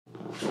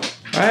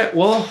Alright,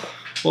 well,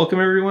 welcome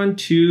everyone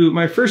to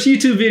my first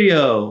YouTube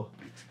video,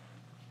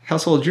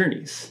 Household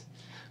Journeys,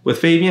 with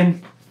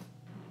Fabian.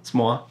 It's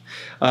moi.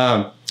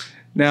 In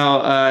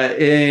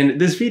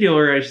this video,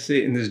 or I should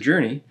say in this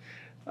journey,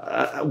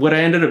 what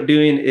I ended up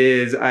doing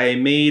is I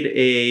made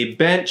a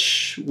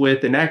bench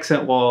with an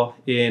accent wall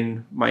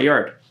in my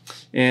yard.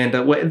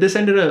 And what this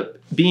ended up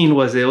being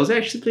was, it was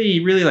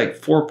actually really like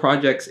 4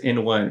 projects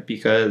in one,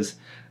 because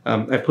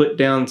I put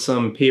down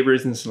some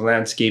pavers and some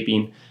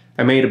landscaping.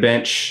 I made a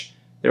bench,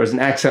 there was an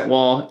accent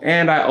wall,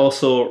 and I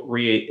also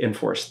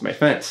reinforced my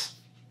fence.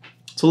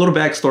 So a little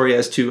backstory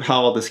as to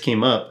how all this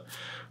came up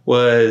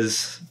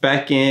was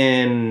back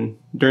during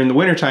the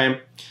winter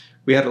time,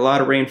 we had a lot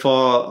of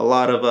rainfall, a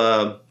lot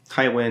of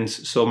high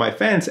winds, so my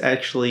fence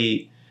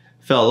actually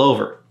fell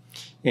over.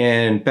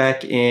 And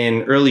back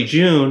in early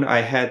June, I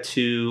had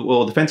to,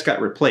 well, the fence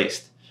got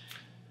replaced.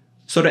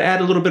 So to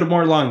add a little bit of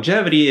more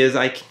longevity is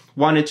I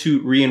wanted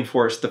to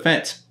reinforce the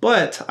fence,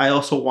 but I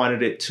also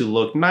wanted it to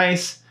look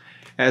nice,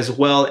 as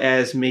well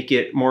as make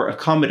it more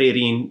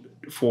accommodating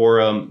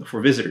for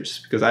visitors,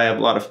 because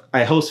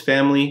I host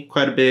family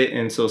quite a bit,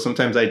 and so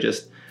sometimes I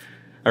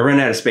run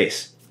out of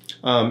space.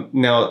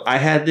 Now I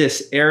had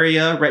this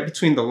area right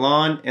between the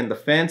lawn and the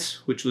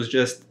fence, which was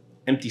just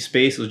empty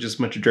space. It was just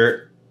a bunch of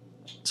dirt.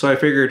 So I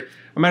figured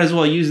I might as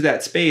well use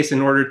that space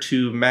in order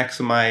to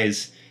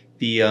maximize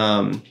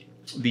the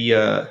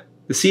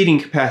seating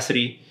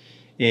capacity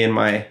in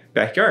my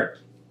backyard,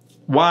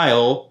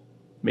 while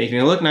making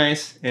it look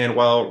nice and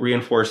while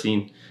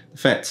reinforcing the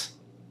fence.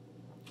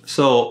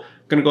 So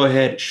I'm gonna go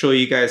ahead and show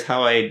you guys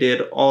how I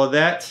did all of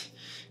that,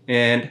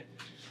 and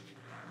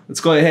let's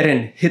go ahead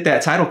and hit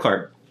that title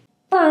card.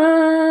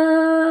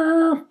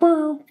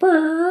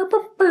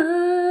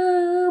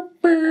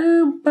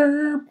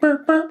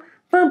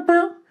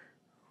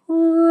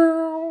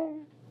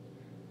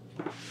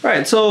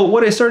 Alright, so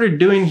what I started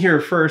doing here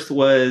first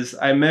was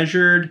I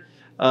measured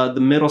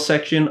the middle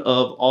section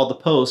of all the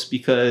posts,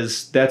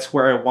 because that's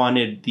where I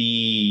wanted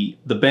the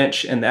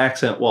bench and the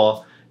accent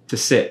wall to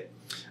sit.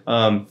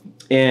 And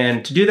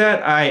to do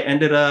that, I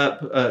ended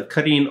up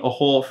cutting a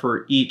hole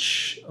for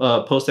each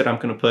post that I'm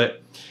going to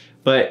put.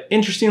 But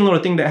interesting little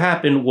thing that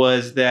happened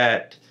was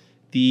that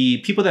the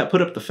people that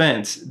put up the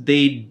fence,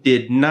 they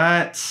did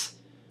not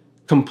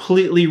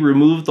completely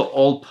remove the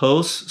old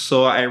posts.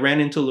 So I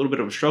ran into a little bit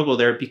of a struggle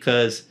there,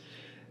 because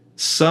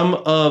some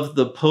of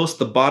the posts,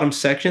 the bottom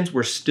sections,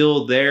 were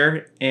still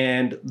there,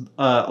 and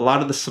a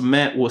lot of the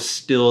cement was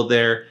still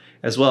there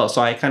as well.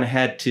 So I kind of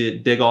had to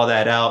dig all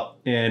that out.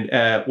 And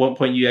at one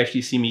point you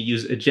actually see me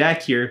use a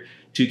jack here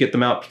to get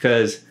them out,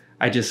 because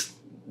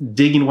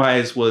digging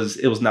wise,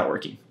 it was not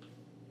working.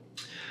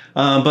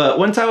 But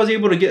once I was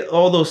able to get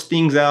all those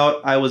things out,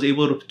 I was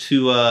able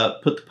to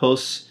put the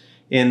posts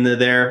in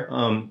there.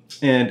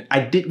 And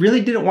I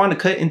really didn't want to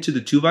cut into the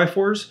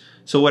 2x4s.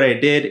 So what I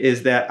did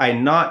is that I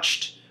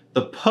notched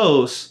the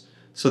posts,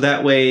 so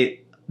that way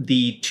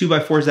the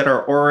 2x4s that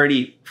are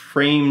already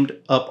framed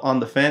up on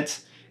the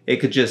fence, it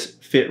could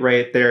just fit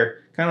right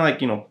there, kind of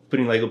like, you know,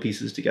 putting Lego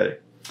pieces together.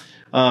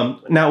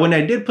 Now, when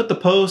I did put the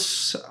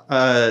posts,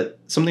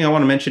 something I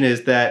want to mention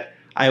is that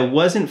I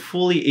wasn't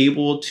fully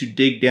able to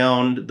dig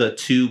down the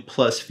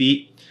 2+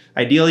 feet.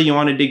 Ideally, you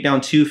want to dig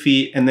down 2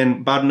 feet and then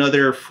about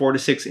another 4 to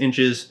 6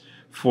 inches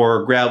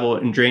for gravel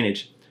and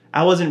drainage.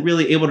 I wasn't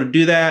really able to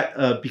do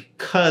that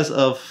because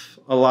of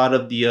a lot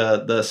of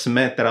the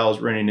cement that I was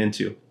running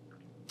into.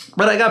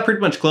 But I got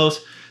pretty much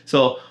close,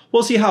 so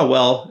we'll see how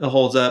well it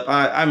holds up.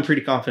 I'm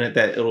pretty confident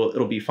that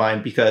it'll be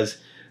fine, because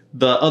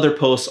the other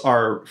posts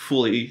are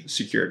fully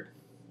secured.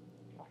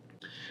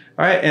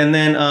 All right, and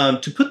then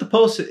to put the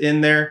posts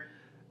in there,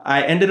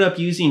 I ended up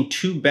using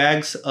 2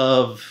 bags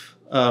of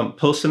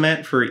post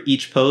cement for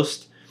each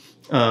post.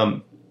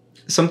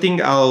 Something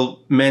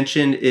I'll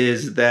mention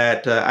is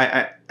that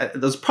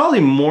there's probably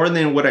more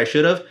than what I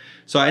should have.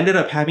 So I ended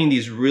up having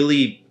these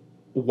really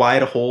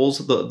wide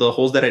holes. The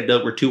holes that I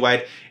dug were too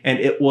wide, and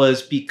it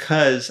was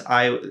because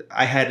I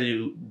had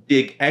to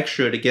dig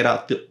extra to get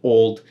out the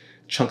old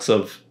chunks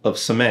of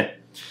cement.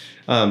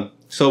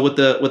 So with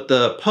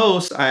the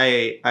posts,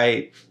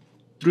 I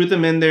threw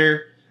them in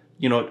there,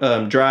 you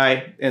know,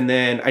 dry, and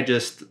then I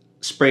just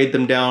sprayed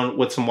them down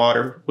with some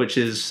water, which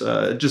is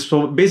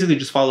basically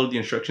just followed the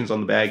instructions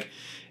on the bag,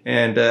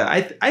 and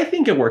I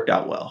think it worked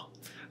out well.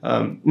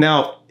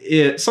 Now,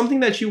 it's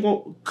something that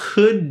you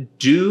could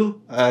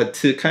do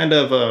to kind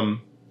of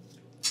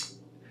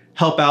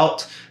help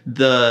out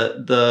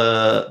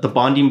the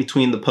bonding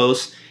between the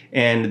posts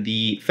and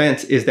the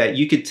fence is that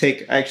you could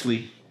take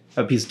actually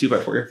a piece of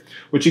 2x4 here.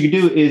 What you could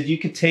do is you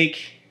could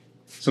take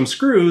some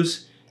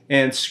screws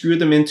and screw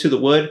them into the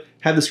wood,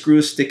 have the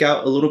screws stick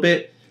out a little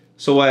bit.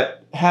 So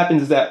what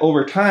happens is that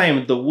over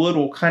time, the wood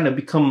will kind of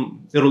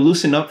it'll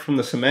loosen up from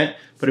the cement.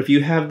 But if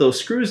you have those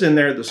screws in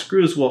there, the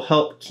screws will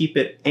help keep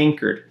it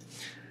anchored.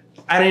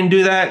 I didn't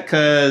do that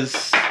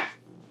because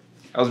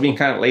I was being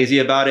kind of lazy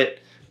about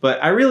it,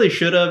 but I really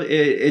should have.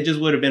 It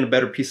just would have been a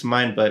better peace of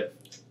mind, but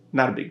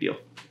not a big deal.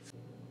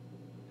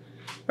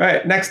 All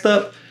right, next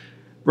up,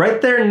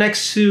 Right there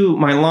next to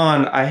my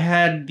lawn, I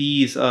had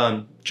these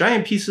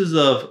giant pieces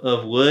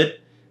of wood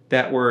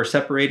that were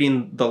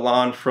separating the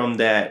lawn from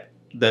that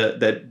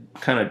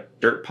kind of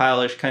dirt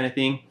pile-ish kind of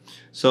thing.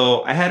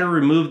 So I had to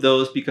remove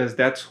those because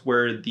that's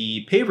where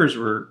the pavers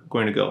were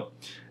going to go.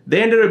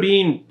 They ended up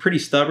being pretty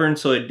stubborn,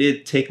 so it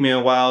did take me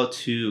a while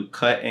to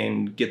cut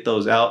and get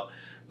those out.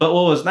 But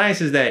what was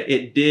nice is that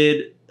it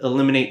did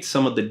eliminate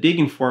some of the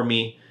digging for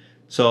me,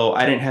 so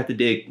I didn't have to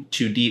dig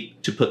too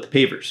deep to put the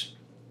pavers.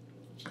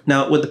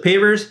 Now with the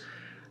pavers,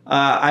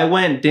 I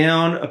went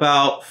down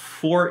about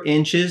 4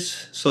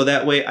 inches, so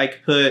that way I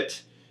could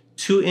put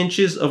 2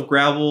 inches of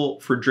gravel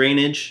for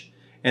drainage,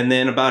 and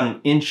then about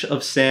 1 inch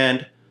of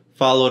sand,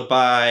 followed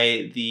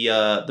by the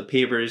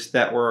pavers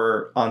that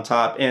were on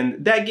top,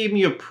 and that gave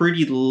me a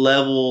pretty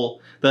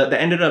level. That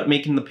ended up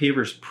making the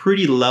pavers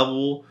pretty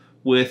level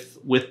with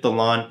the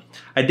lawn.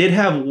 I did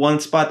have one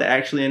spot that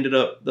actually ended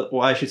up,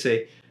 well, I should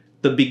say,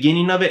 the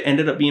beginning of it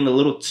ended up being a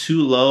little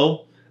too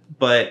low,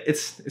 but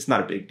it's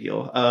not a big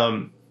deal.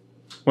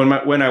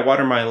 When I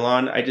water my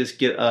lawn, I just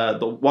get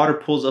the water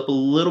pulls up a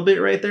little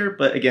bit right there,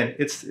 but again,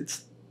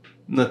 it's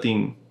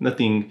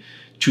nothing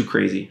too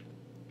crazy.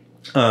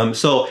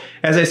 So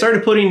as I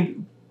started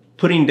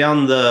putting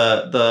down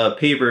the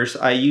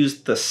pavers, I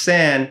used the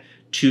sand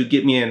to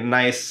get me a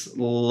nice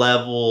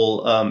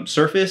level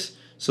surface,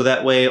 so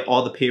that way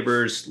all the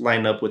pavers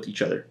line up with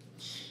each other.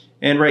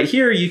 And right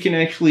here you can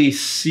actually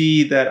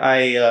see that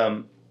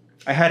I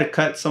had to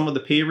cut some of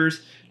the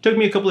pavers. It took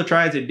me a couple of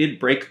tries. It did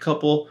break a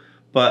couple,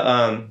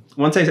 but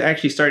once I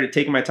actually started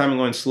taking my time and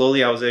going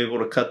slowly, I was able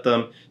to cut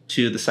them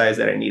to the size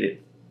that I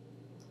needed.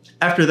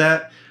 After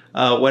that,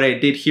 what I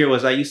did here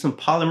was I used some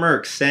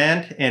polymeric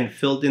sand and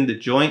filled in the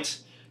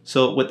joints.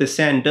 So what the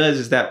sand does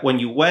is that when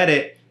you wet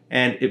it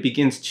and it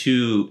begins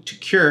to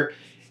cure,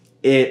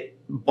 it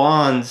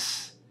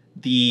bonds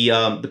the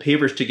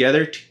pavers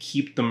together to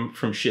keep them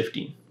from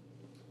shifting.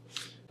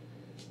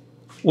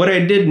 What I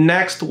did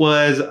next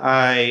was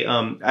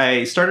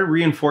I started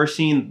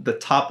reinforcing the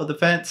top of the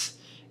fence,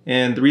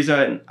 and the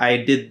reason I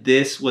did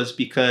this was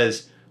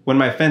because when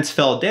my fence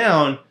fell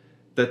down,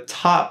 the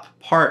top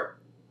part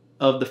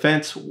of the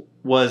fence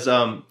was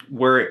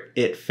where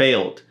it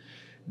failed.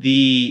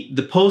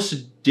 The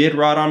post did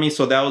rot on me,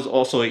 so that was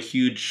also a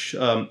huge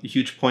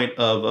point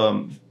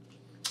of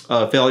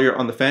failure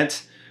on the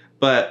fence.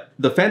 But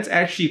the fence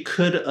actually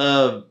could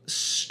have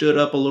stood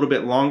up a little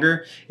bit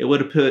longer. It would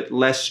have put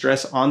less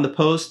stress on the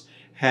post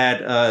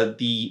had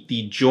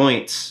the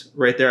joints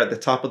right there at the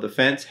top of the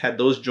fence, had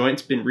those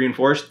joints been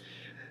reinforced.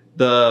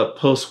 The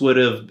post would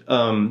have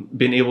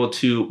been able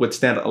to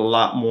withstand a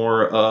lot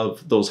more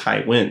of those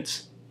high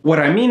winds. What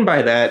I mean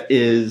by that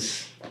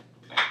is,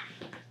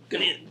 I'm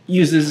gonna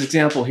use this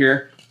example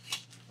here.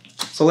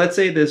 So let's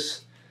say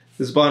this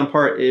bottom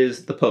part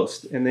is the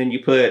post, and then you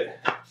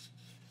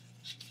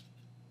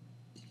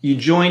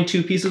join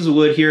 2 pieces of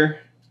wood here,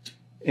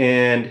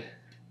 and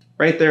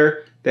right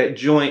there, that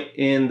joint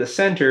in the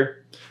center,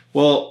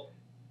 well,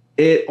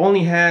 it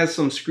only has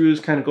some screws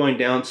kind of going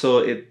down, so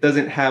it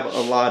doesn't have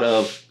a lot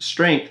of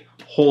strength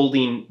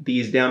holding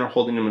these down or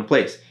holding them in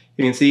place.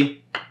 You can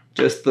see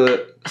just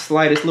the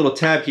slightest little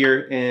tab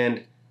here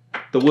and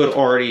the wood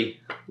already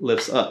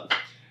lifts up.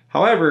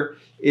 However,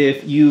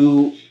 if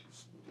you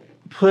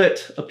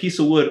put a piece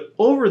of wood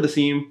over the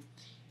seam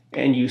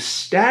and you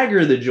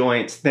stagger the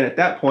joints, then at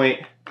that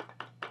point,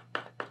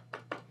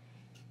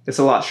 it's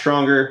a lot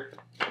stronger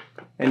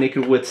and it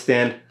could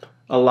withstand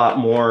a lot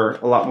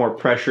more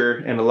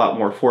pressure and a lot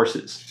more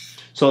forces.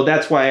 So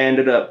that's why I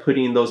ended up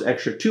putting those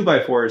extra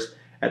 2x4s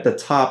at the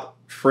top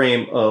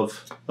frame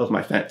of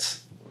my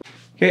fence.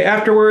 Okay,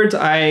 afterwards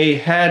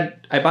I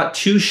bought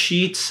 2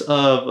 sheets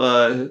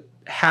of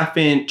 1/2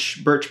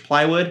 inch birch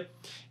plywood,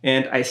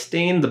 and I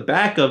stained the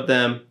back of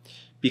them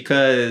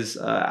because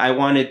I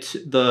wanted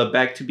the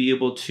back to be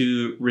able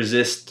to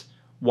resist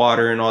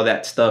water and all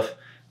that stuff.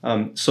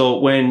 So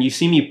when you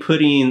see me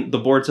putting the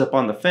boards up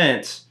on the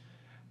fence,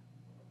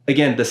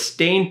 again, the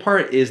stained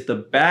part is the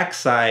back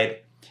side,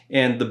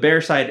 and the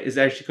bare side is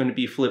actually going to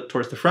be flipped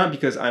towards the front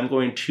because I'm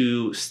going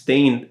to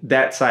stain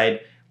that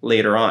side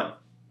later on.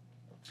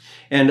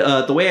 And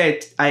the way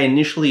I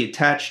initially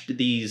attached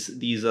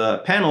these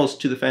panels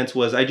to the fence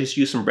was I just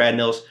used some brad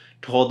nails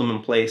to hold them in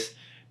place,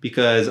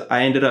 because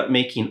I ended up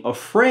making a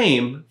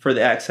frame for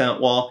the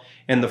accent wall,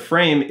 and the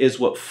frame is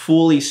what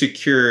fully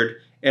secured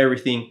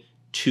everything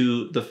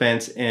to the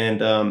fence.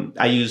 And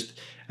I used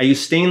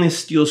stainless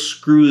steel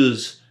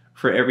screws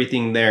for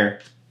everything there.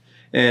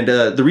 And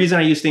the reason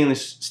I use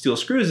stainless steel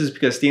screws is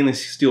because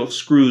stainless steel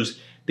screws,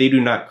 they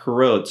do not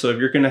corrode. So if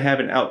you're going to have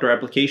an outdoor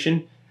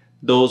application,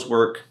 those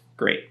work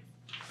great.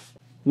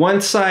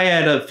 Once I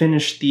had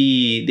finished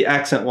the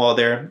accent wall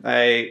there,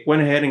 I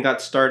went ahead and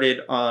got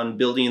started on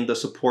building the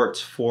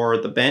supports for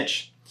the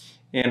bench.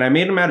 And I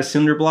made them out of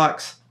cinder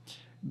blocks.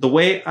 The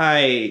way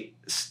I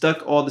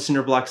stuck all the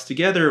cinder blocks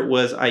together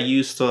was I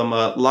used some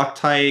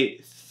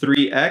Loctite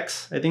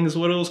 3X, I think is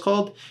what it was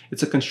called.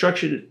 It's a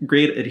construction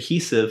grade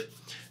adhesive.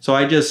 So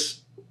I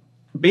just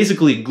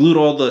basically glued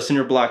all the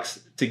cinder blocks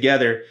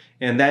together,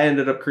 and that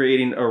ended up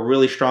creating a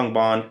really strong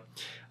bond.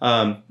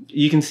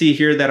 You can see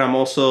here that I'm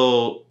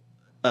also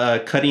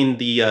cutting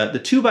the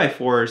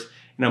 2x4s,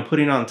 and I'm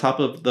putting on top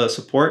of the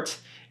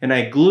supports, and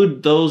I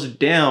glued those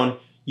down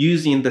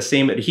using the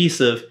same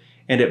adhesive,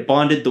 and it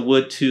bonded the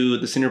wood to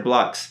the cinder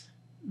blocks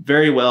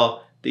very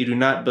well. They do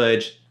not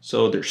budge,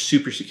 so they're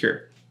super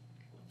secure.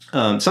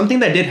 Something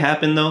that did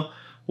happen though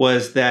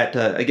was that,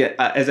 again,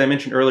 as I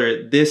mentioned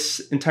earlier, this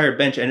entire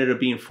bench ended up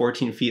being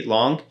 14 feet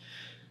long.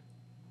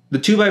 The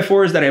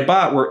 2x4s that I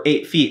bought were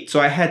 8 feet, so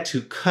I had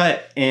to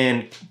cut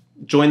and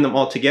join them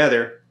all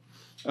together.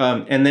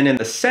 And then in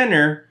the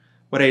center,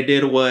 what I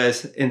did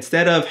was,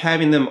 instead of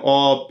having them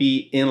all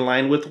be in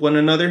line with one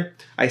another,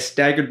 I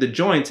staggered the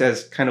joints,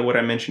 as kind of what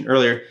I mentioned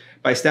earlier.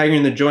 By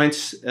staggering the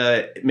joints,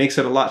 it makes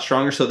it a lot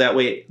stronger, so that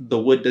way the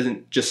wood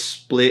doesn't just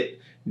split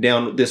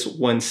down this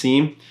one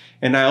seam.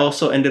 And I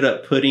also ended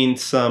up putting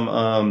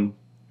some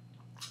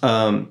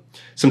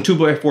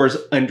 2x4s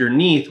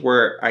underneath,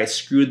 where I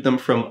screwed them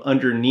from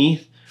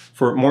underneath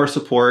for more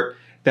support.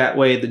 That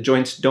way the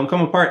joints don't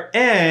come apart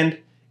and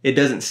it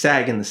doesn't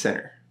sag in the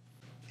center.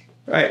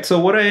 All right, so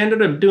what I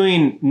ended up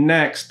doing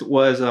next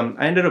was I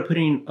ended up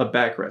putting a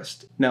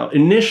backrest. Now,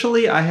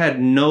 initially I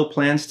had no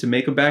plans to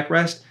make a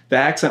backrest. The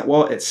accent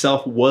wall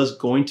itself was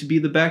going to be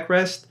the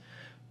backrest,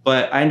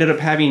 but I ended up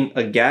having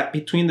a gap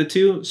between the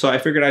two, so I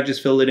figured I'd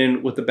just fill it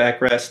in with the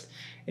backrest,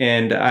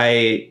 and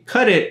I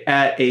cut it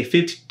at a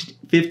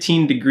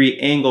 15-degree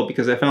angle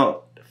because I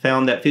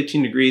found that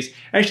 15 degrees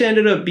actually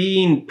ended up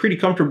being pretty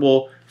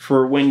comfortable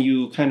for when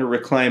you kind of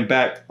recline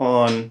back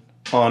on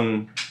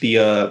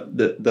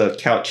the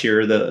couch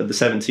here, the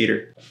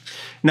 7-seater.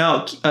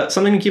 Now,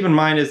 something to keep in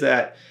mind is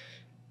that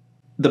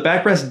the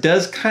backrest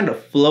does kind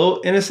of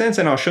float in a sense,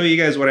 and I'll show you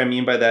guys what I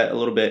mean by that a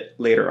little bit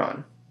later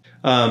on.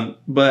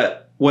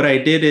 But what I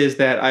did is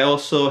that I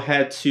also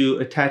had to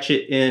attach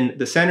it in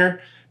the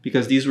center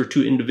because these were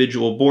 2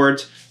 individual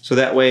boards, so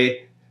that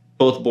way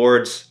both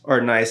boards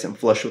are nice and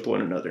flush with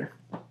one another.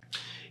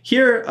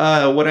 Here,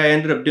 what I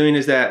ended up doing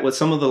is that with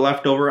some of the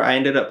leftover, I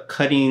ended up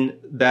cutting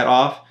that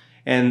off,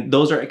 and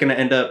those are going to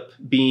end up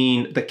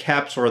being the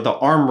caps or the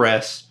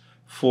armrests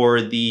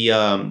for the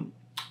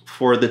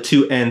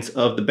 2 ends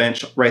of the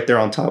bench right there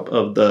on top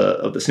of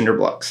the cinder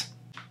blocks.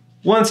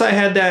 Once I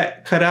had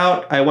that cut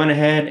out, I went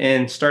ahead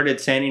and started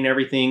sanding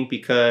everything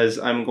because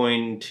I'm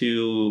going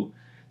to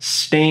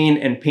stain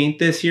and paint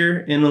this here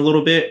in a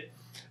little bit.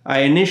 I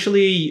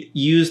initially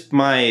used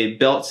my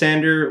belt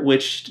sander,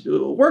 which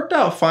worked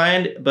out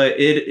fine, but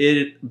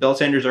belt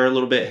sanders are a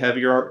little bit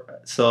heavier,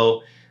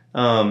 so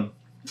and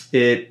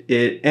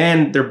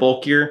they're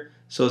bulkier,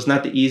 so it's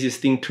not the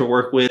easiest thing to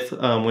work with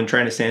when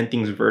trying to sand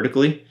things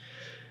vertically.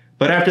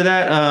 But after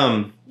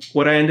that,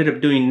 what I ended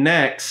up doing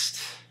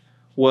next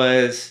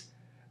was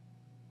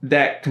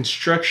that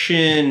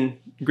construction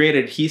grade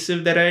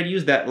adhesive that I had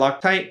used, that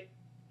Loctite.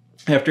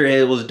 After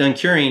it was done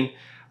curing,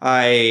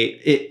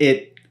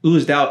 it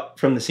oozed out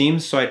from the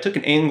seams, so I took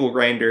an angle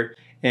grinder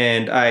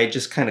and I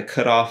just kind of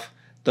cut off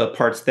the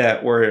parts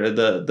that were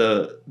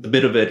the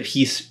bit of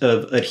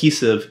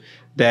adhesive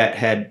that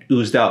had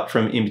oozed out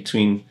from in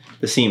between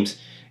the seams.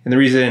 And the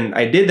reason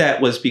I did that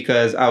was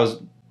because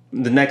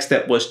the next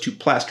step was to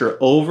plaster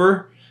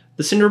over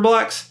the cinder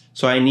blocks,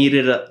 so I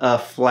needed a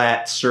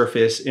flat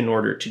surface in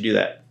order to do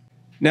that.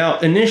 Now,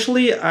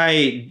 initially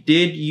I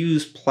did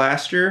use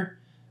plaster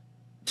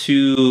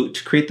to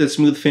create the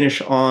smooth finish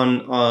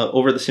on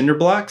over the cinder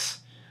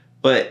blocks,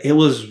 but it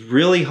was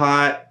really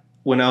hot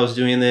when I was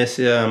doing this.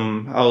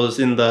 I was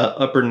in the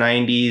upper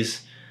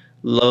 90s,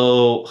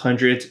 low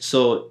hundreds,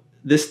 so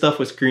this stuff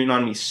was green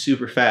on me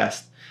super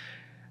fast.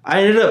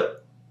 I ended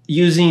up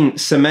using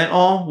cement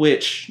all,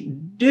 which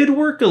did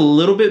work a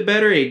little bit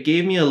better. It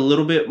gave me a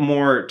little bit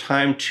more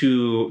time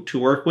to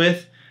work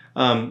with,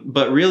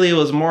 but really it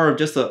was more of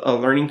just a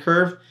learning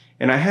curve.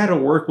 And I had to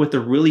work with a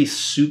really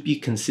soupy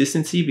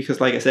consistency because,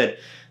 like I said,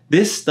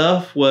 this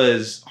stuff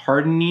was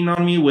hardening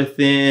on me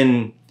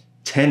within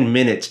 10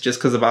 minutes just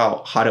because of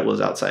how hot it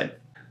was outside.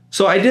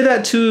 So I did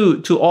that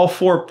to all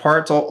 4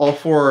 parts, all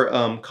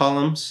 4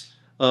 columns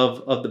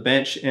of the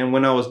bench. And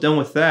when I was done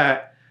with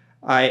that,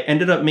 I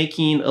ended up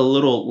making a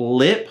little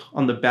lip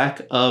on the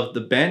back of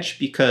the bench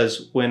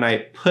because when I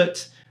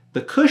put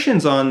the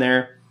cushions on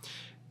there,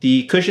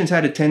 the cushions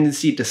had a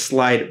tendency to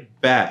slide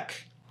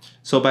back.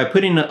 So by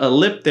putting a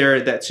lip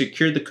there, that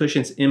secured the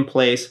cushions in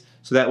place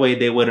so that way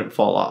they wouldn't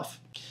fall off.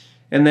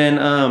 And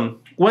then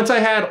once I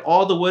had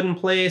all the wood in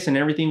place and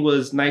everything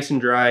was nice and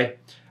dry,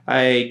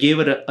 I gave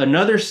it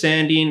another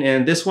sanding,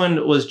 and this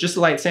one was just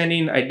light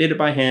sanding. I did it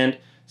by hand,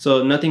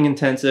 so nothing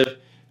intensive,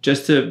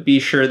 just to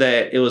be sure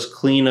that it was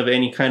clean of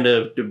any kind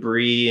of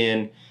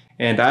debris.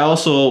 And I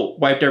also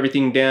wiped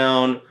everything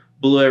down,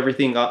 blew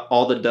everything,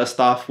 all the dust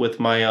off with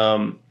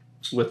my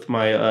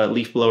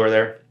leaf blower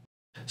there.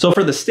 So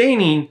for the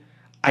staining,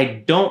 I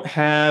don't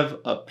have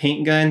a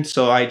paint gun,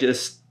 so I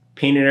just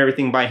painted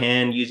everything by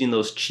hand using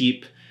those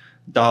cheap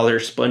dollar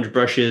sponge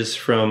brushes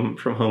from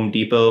Home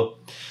Depot.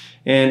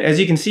 And as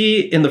you can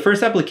see in the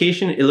first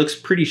application, it looks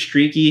pretty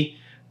streaky.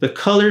 The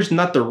color's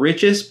not the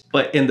richest,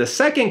 but in the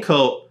second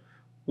coat,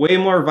 way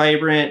more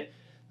vibrant.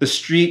 The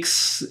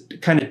streaks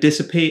kind of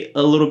dissipate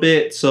a little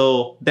bit,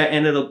 so that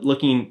ended up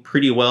looking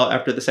pretty well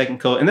after the second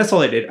coat, and that's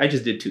all I did. I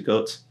just did 2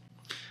 coats.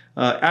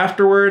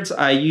 Afterwards,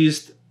 I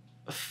used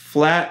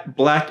flat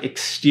black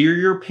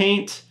exterior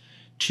paint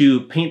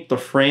to paint the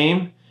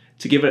frame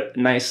to give it a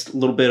nice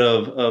little bit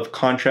of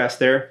contrast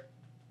there.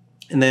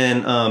 And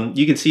then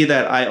you can see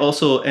that I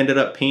also ended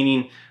up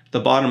painting the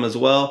bottom as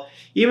well.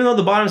 Even though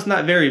the bottom's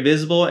not very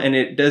visible and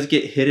it does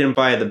get hidden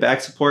by the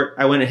back support,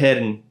 I went ahead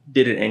and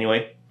did it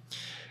anyway.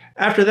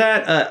 After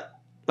that,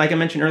 like I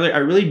mentioned earlier, I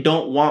really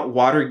don't want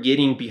water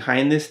getting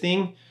behind this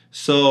thing.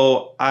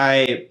 So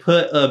I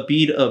put a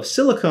bead of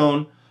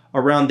silicone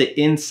around the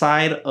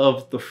inside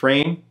of the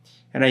frame,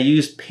 and I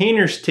used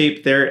painter's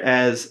tape there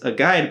as a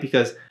guide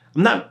because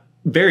I'm not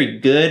very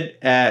good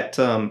at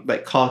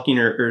like caulking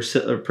or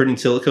putting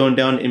silicone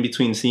down in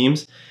between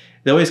seams.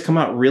 They always come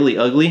out really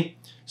ugly.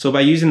 So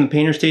by using the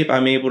painter's tape,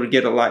 I'm able to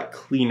get a lot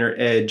cleaner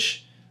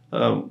edge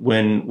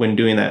when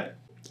doing that.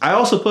 I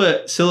also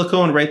put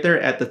silicone right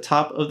there at the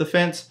top of the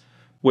fence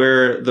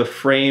where the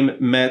frame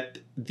met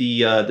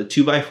the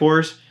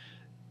 2x4s.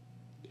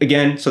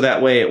 Again, so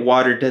that way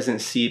water doesn't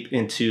seep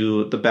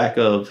into the back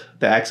of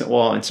the accent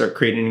wall and start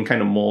creating any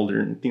kind of mold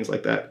or things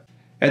like that.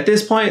 At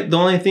this point, the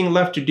only thing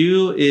left to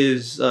do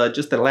is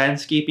just the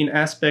landscaping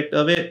aspect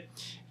of it.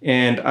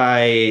 And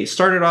I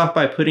started off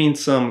by putting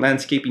some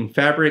landscaping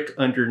fabric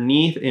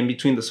underneath in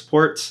between the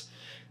supports.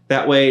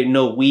 That way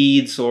no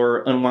weeds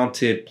or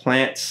unwanted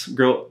plants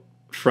grow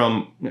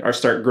from or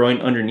start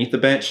growing underneath the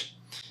bench.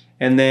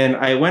 And then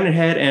I went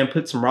ahead and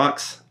put some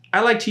rocks.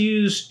 I like to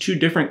use 2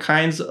 different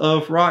kinds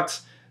of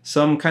rocks,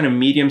 some kind of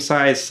medium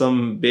size,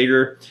 some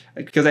bigger,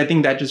 because I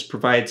think that just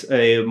provides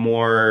a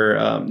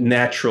more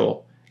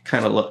natural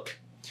kind of look.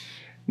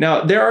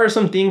 Now, there are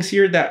some things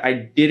here that I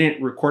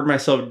didn't record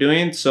myself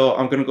doing, so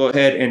I'm gonna go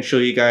ahead and show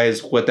you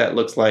guys what that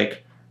looks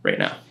like right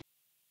now.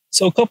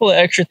 So a couple of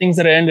extra things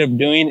that I ended up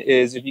doing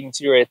is, if you can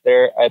see right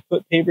there, I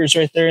put papers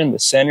right there in the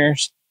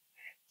centers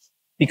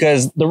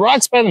because the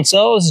rocks by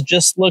themselves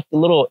just looked a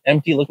little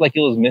empty, looked like it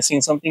was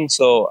missing something.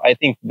 So I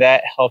think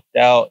that helped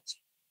out,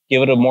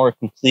 give it a more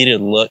completed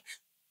look.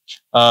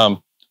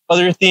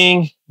 Other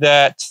thing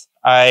that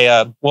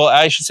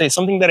I should say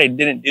something that I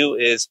didn't do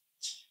is,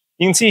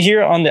 you can see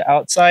here on the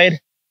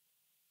outside,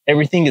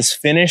 everything is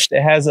finished.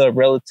 It has a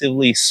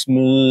relatively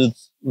smooth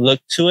look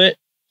to it,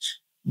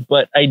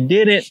 but I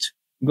didn't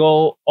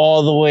go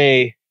all the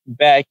way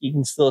back. You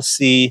can still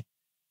see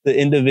the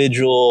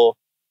individual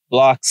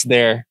blocks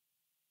there.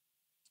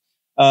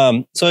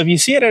 So if you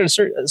see it at a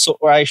certain,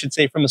 or I should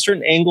say from a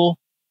certain angle,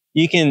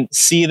 you can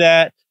see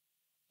that,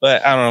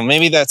 but I don't know,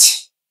 maybe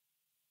it's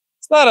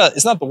not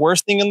the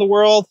worst thing in the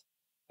world,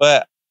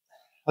 but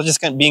I was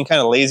just being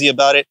kind of lazy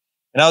about it.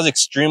 And I was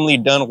extremely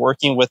done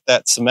working with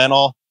that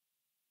cement-all.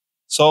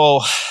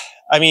 So,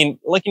 I mean,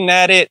 looking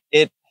at it,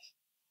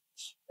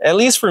 at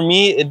least for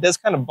me, it does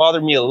kind of bother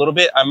me a little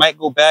bit. I might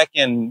go back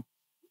and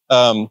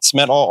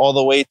cement all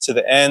the way to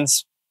the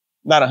ends.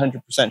 Not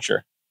 100%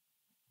 sure.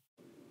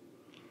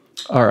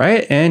 All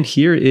right, and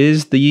here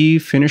is the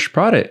finished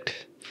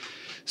product.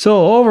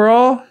 So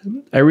overall,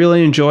 I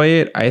really enjoy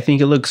it. I think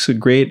it looks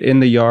great in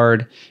the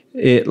yard.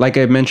 It, like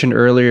I mentioned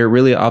earlier,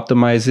 really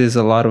optimizes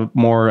a lot of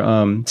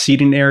more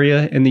seating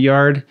area in the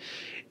yard.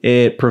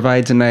 It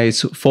provides a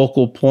nice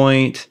focal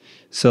point.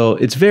 So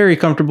it's very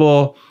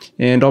comfortable,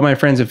 and all my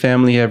friends and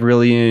family have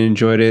really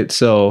enjoyed it.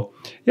 So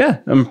yeah,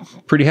 I'm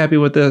pretty happy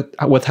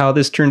with how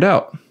this turned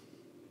out.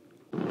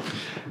 All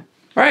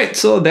right,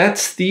 so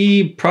that's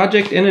the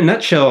project in a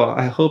nutshell.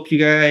 I hope you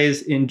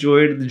guys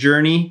enjoyed the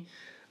journey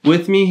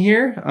with me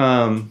here.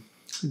 By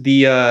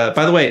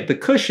the way, the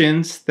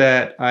cushions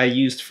that I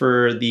used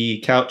for the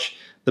couch,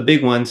 the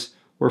big ones,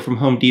 were from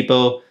Home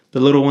Depot. The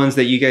little ones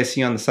that you guys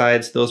see on the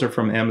sides, those are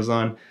from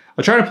Amazon.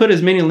 I'll try to put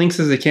as many links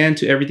as I can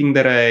to everything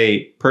that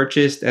I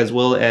purchased, as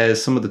well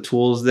as some of the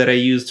tools that I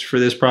used for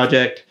this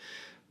project.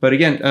 But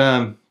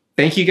again,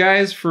 thank you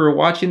guys for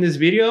watching this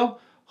video.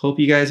 Hope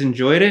you guys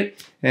enjoyed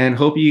it, and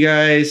hope you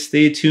guys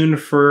stay tuned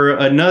for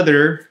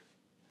another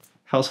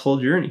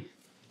household journey.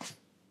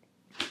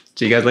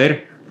 See you guys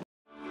later.